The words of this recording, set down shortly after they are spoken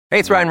Hey,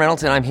 it's Ryan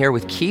Reynolds, and I'm here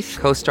with Keith,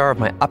 co-star of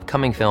my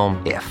upcoming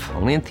film, If,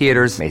 only in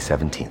theaters May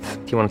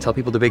 17th. Do you want to tell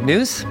people the big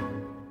news?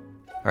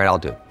 All right, I'll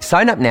do it.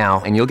 Sign up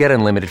now and you'll get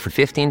unlimited for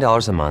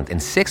 $15 a month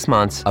and 6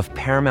 months of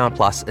Paramount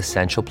Plus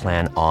Essential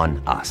Plan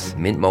on us.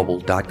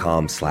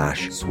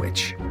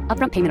 MintMobile.com/switch.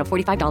 Upfront payment of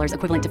 $45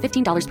 equivalent to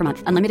 $15 per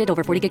month. Unlimited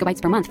over 40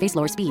 gigabytes per month. Face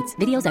lower speeds.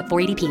 Videos at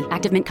 480p.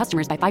 Active Mint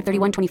customers by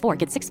 531.24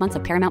 get 6 months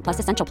of Paramount Plus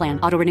Essential Plan.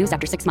 Auto renews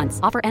after 6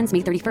 months. Offer ends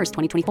May 31st,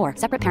 2024.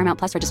 Separate Paramount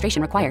Plus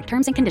registration required.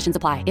 Terms and conditions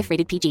apply if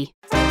rated PG.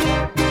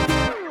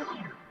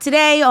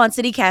 Today on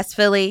CityCast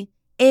Philly,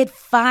 it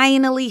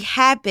finally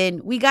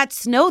happened. We got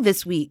snow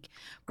this week,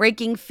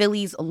 breaking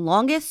Philly's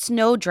longest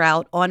snow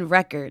drought on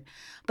record.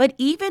 But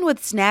even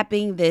with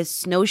snapping this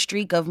snow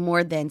streak of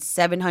more than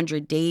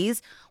 700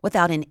 days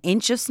without an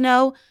inch of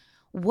snow,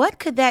 what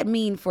could that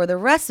mean for the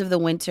rest of the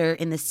winter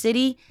in the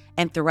city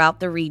and throughout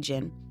the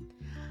region?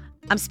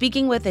 I'm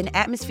speaking with an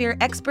atmosphere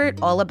expert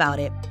all about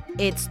it.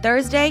 It's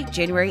Thursday,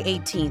 January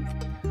 18th.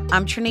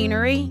 I'm Trinae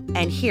Nuri,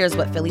 and here's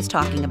what Philly's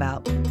talking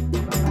about.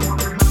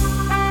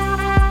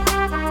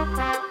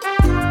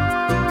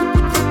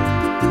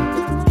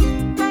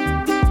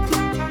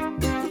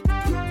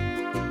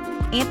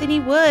 Anthony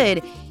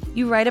Wood,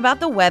 you write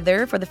about the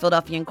weather for the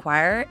Philadelphia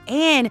Inquirer,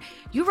 and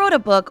you wrote a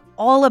book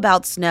all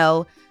about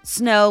snow,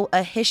 Snow,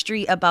 a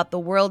history about the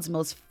world's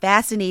most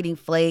fascinating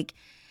flake.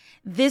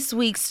 This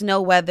week's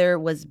snow weather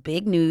was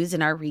big news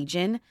in our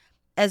region,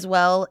 as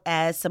well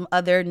as some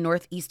other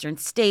northeastern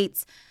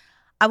states.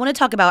 I want to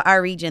talk about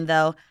our region,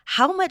 though.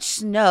 How much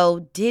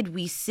snow did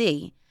we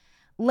see?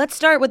 Let's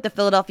start with the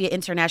Philadelphia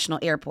International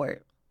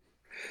Airport.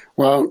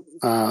 Well,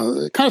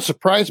 it kind of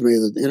surprised me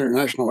that the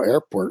International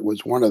Airport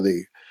was one of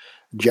the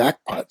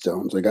jackpot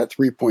zones. I got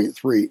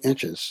 3.3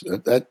 inches.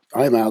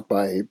 I'm out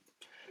by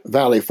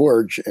Valley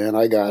Forge, and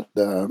I got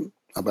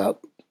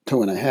about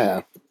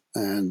 2.5.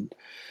 And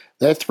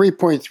that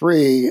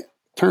 3.3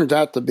 turns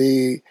out to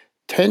be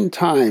 10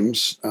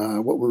 times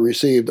what we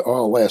received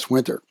all last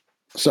winter.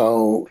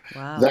 So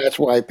wow. That's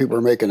why people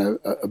are making a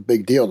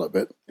big deal of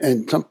it.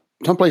 And some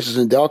places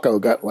in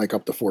Delco got like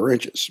up to 4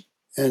 inches.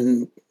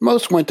 And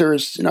most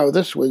winters,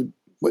 this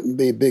wouldn't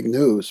be big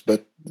news,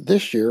 but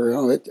this year,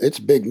 it's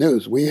big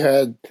news. We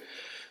had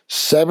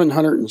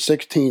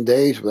 716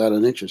 days without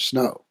an inch of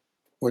snow,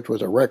 which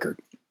was a record.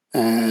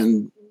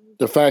 And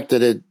the fact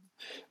that it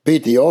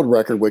beat the old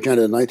record, which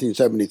ended in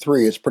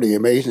 1973, is pretty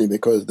amazing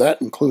because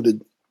that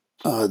included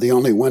the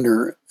only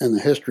winter in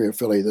the history of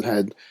Philly that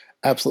had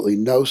absolutely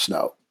no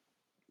snow.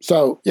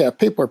 So, yeah,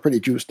 people are pretty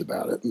juiced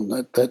about it,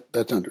 and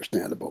that's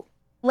understandable.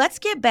 Let's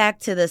get back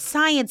to the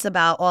science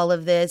about all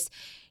of this.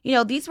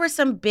 These were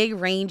some big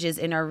ranges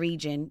in our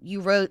region. You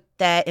wrote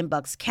that in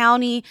Bucks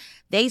County,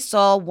 they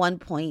saw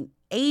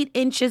 1.8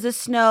 inches of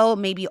snow,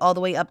 maybe all the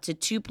way up to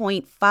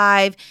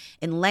 2.5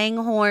 in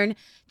Langhorne.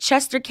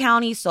 Chester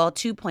County saw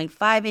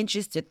 2.5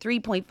 inches to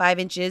 3.5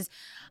 inches.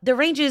 The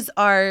ranges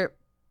are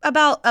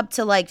about up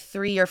to like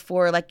 3 or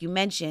 4, like you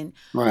mentioned.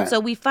 Right. So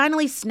we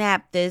finally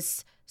snapped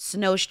this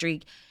snow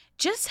streak.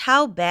 Just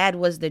how bad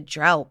was the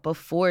drought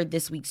before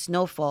this week's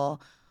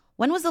snowfall?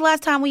 When was the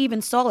last time we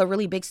even saw a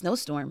really big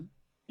snowstorm?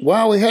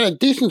 Well, we had a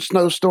decent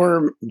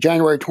snowstorm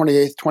January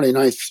 28th,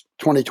 29th,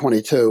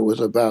 2022. It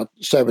was about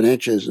 7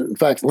 inches. In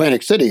fact,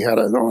 Atlantic City had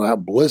an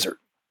all-out blizzard.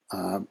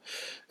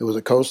 It was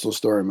a coastal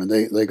storm, and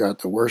they got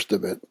the worst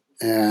of it.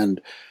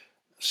 And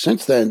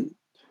since then,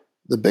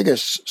 the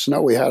biggest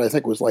snow we had, I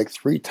think, was like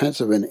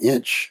 0.3 of an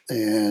inch.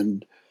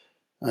 And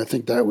I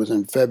think that was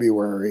in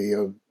February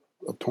of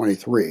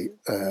 23.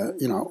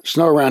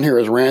 Snow around here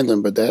is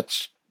random, but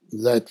that's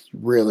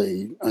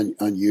really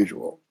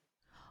unusual.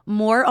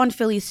 More on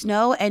Philly's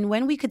snow and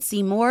when we could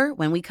see more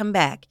when we come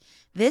back.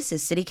 This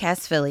is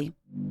CityCast Philly.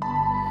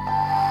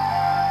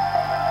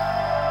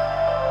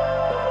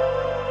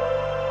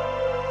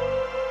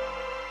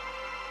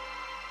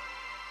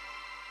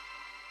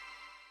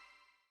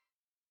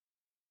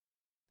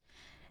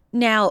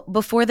 Now,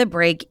 before the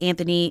break,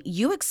 Anthony,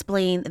 you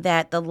explained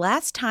that the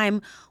last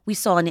time we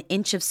saw an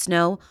inch of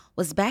snow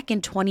was back in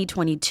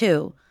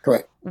 2022.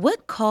 Correct.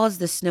 What caused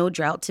the snow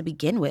drought to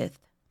begin with?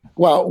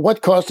 Well,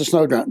 what caused the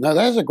snow drought? Now,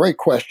 that's a great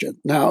question.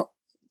 Now,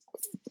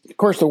 of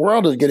course, the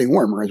world is getting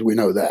warmer, as we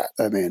know that.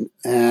 And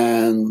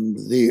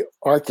the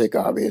Arctic,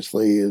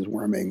 obviously, is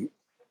warming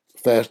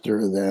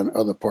faster than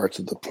other parts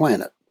of the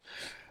planet.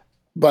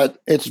 But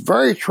it's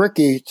very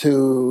tricky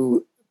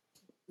to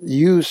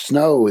use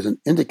snow as an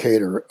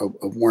indicator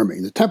of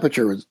warming. The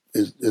temperature is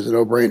a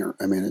no-brainer.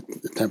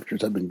 The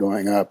temperatures have been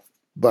going up,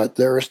 but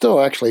there is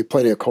still actually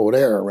plenty of cold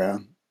air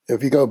around.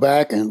 If you go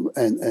back and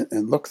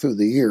look through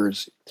the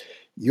years,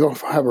 you'll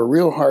have a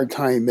real hard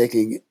time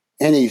making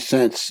any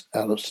sense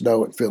out of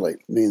snow in Philly.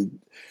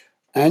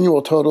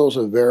 Annual totals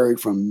have varied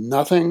from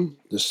nothing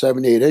to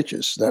 78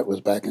 inches. That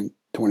was back in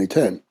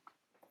 2010.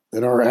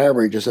 And our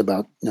average is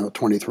about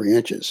 23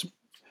 inches.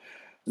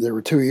 There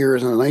were 2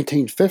 years in the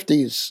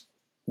 1950s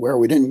where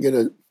we didn't get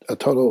a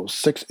total of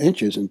 6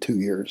 inches in 2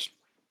 years.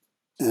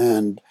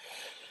 And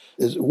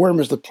as warm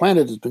as the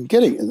planet has been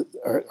getting.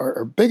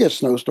 Our biggest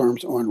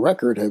snowstorms on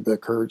record have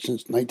occurred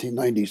since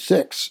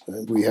 1996.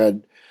 We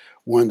had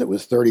one that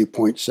was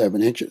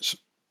 30.7 inches.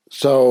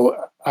 So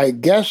I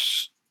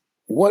guess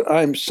what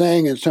I'm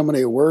saying in so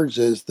many words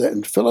is that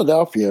in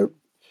Philadelphia,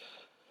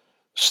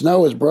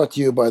 snow is brought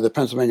to you by the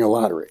Pennsylvania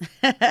Lottery.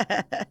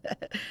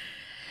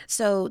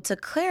 So to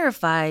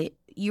clarify,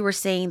 you were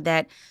saying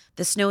that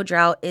the snow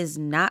drought is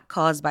not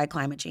caused by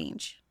climate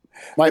change.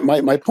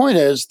 My point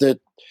is that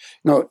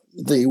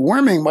the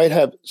warming might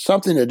have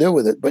something to do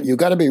with it, but you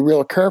got to be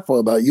real careful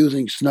about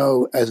using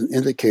snow as an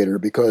indicator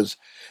because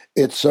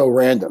it's so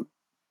random.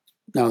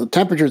 Now, the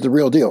temperature is the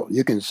real deal.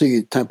 You can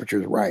see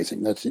temperatures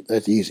rising.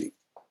 That's easy.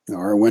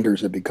 Our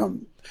winters have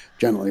become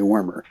generally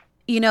warmer.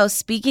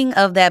 Speaking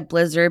of that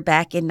blizzard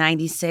back in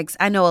 96,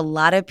 I know a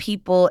lot of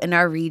people in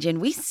our region,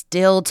 we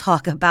still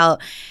talk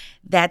about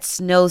that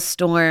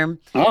snowstorm.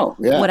 Oh,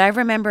 yeah. What I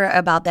remember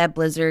about that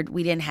blizzard,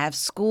 we didn't have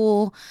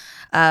school.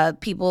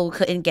 People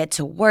couldn't get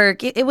to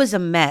work. It was a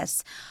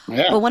mess.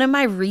 Yeah. But one of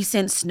my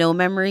recent snow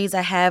memories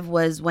I have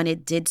was when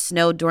it did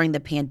snow during the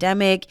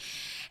pandemic.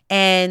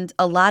 And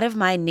a lot of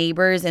my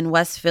neighbors in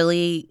West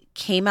Philly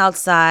came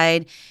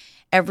outside.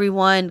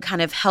 Everyone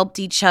kind of helped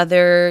each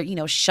other,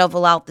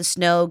 shovel out the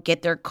snow,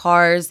 get their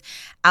cars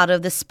out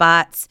of the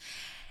spots.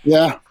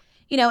 Yeah.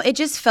 It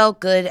just felt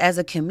good as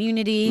a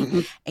community.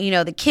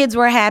 Mm-hmm. The kids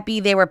were happy.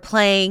 They were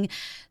playing.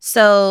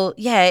 So,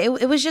 yeah,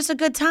 it was just a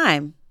good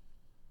time.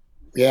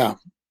 Yeah.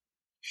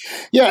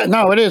 Yeah,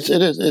 no, it is.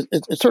 It is.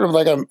 It's sort of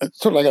like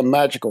a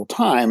magical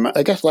time.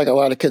 I guess like a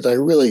lot of kids, I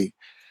really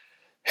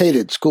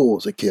hated school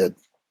as a kid.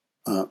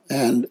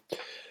 And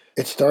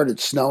it started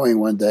snowing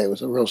one day. It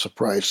was a real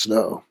surprise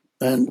snow.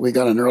 And we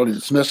got an early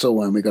dismissal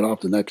when we got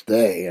off the next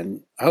day.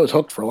 And I was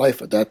hooked for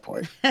life at that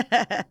point.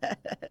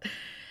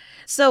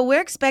 So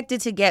we're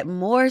expected to get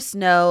more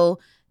snow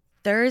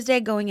Thursday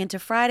going into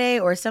Friday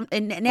or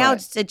something. And now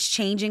Right. it's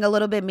changing a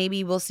little bit.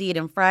 Maybe we'll see it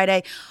on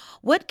Friday.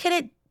 What could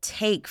it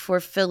take for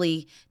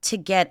Philly to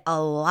get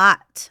a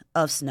lot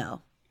of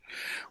snow?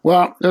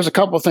 Well, there's a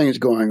couple of things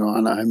going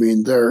on. I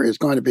mean, there is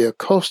going to be a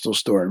coastal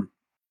storm.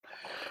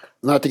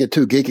 Not to get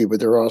too geeky, but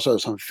there are also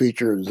some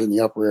features in the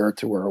upper air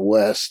to our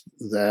west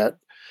that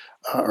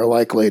are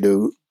likely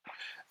to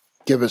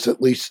give us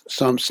at least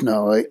some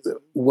snow.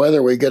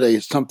 Whether we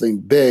get something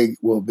big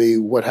will be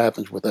what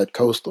happens with that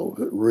coastal.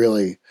 If it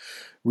really,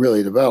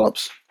 really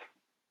develops.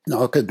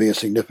 It could be a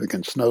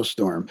significant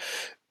snowstorm.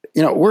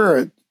 We're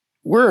in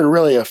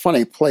really a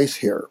funny place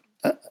here.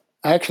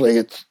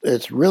 Actually,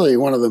 it's really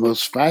one of the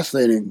most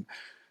fascinating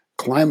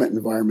climate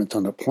environments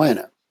on the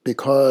planet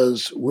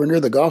because we're near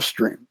the Gulf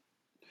Stream.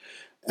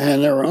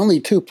 And there are only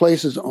two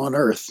places on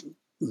Earth,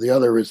 the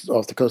other is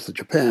off the coast of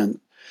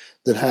Japan,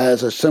 that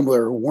has a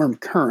similar warm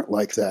current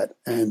like that.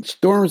 And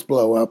storms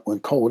blow up when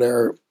cold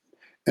air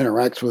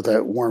interacts with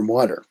that warm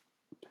water.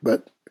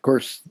 But, of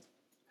course,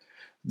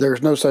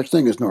 there's no such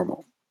thing as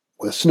normal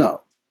with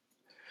snow.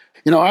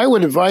 I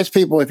would advise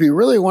people, if you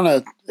really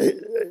want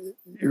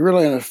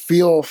to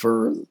feel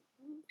for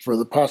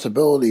the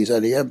possibilities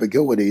and the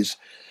ambiguities,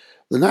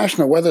 the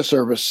National Weather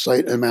Service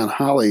site in Mount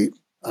Holly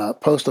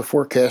post a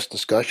forecast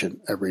discussion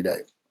every day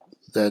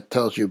that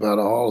tells you about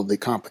all of the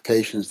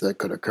complications that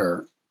could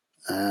occur.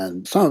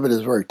 And some of it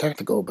is very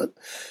technical, but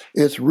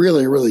it's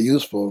really, really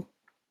useful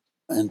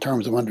in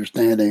terms of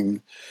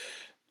understanding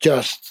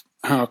just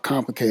how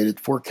complicated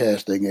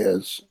forecasting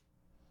is.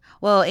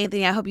 Well,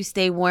 Anthony, I hope you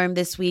stay warm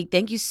this week.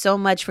 Thank you so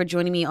much for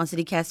joining me on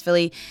CityCast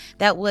Philly.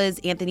 That was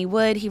Anthony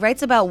Wood. He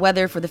writes about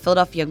weather for the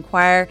Philadelphia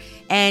Inquirer,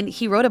 and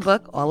he wrote a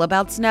book all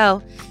about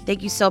snow.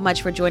 Thank you so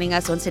much for joining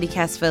us on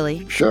CityCast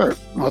Philly. Sure.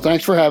 Well,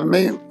 thanks for having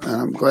me.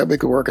 I'm glad we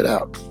could work it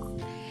out.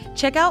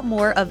 Check out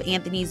more of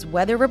Anthony's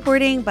weather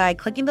reporting by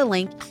clicking the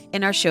link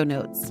in our show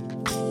notes.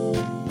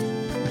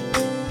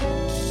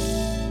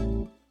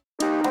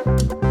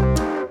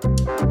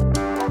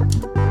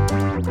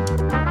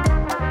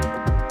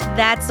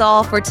 That's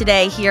all for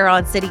today here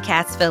on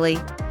CityCast Philly.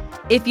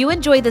 If you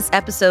enjoyed this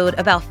episode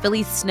about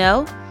Philly's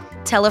snow,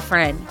 tell a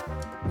friend,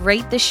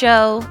 rate the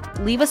show,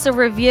 leave us a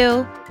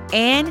review,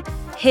 and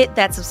hit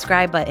that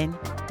subscribe button.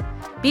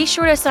 Be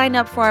sure to sign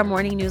up for our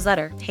morning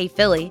newsletter, Hey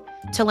Philly,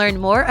 to learn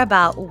more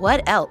about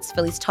what else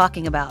Philly's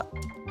talking about.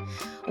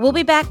 We'll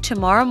be back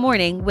tomorrow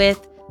morning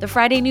with the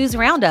Friday News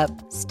Roundup.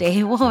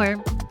 Stay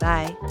warm.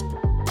 Bye.